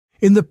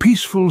In the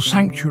peaceful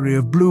sanctuary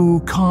of blue,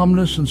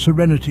 calmness and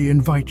serenity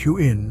invite you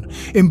in.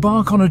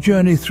 Embark on a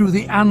journey through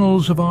the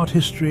annals of art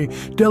history,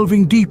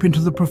 delving deep into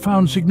the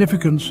profound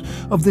significance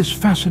of this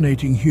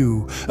fascinating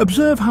hue.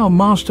 Observe how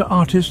master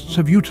artists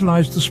have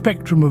utilized the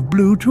spectrum of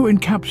blue to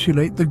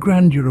encapsulate the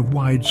grandeur of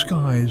wide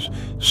skies,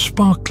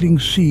 sparkling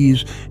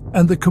seas,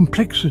 and the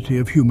complexity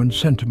of human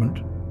sentiment.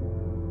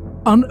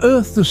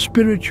 Unearth the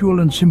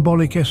spiritual and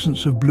symbolic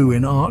essence of blue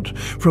in art,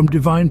 from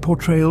divine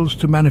portrayals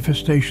to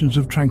manifestations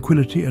of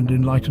tranquility and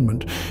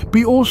enlightenment.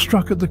 Be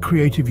awestruck at the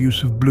creative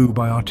use of blue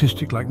by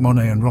artists like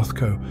Monet and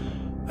Rothko,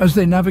 as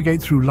they navigate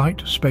through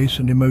light, space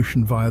and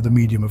emotion via the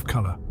medium of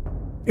color.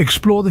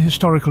 Explore the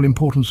historical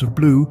importance of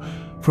blue,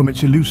 from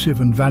its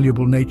elusive and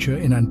valuable nature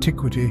in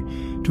antiquity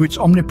to its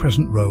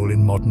omnipresent role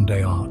in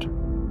modern-day art.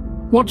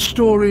 What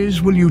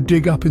stories will you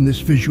dig up in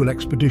this visual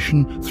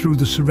expedition through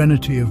the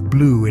serenity of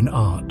blue in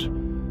art?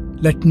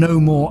 Let no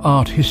more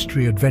art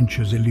history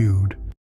adventures elude.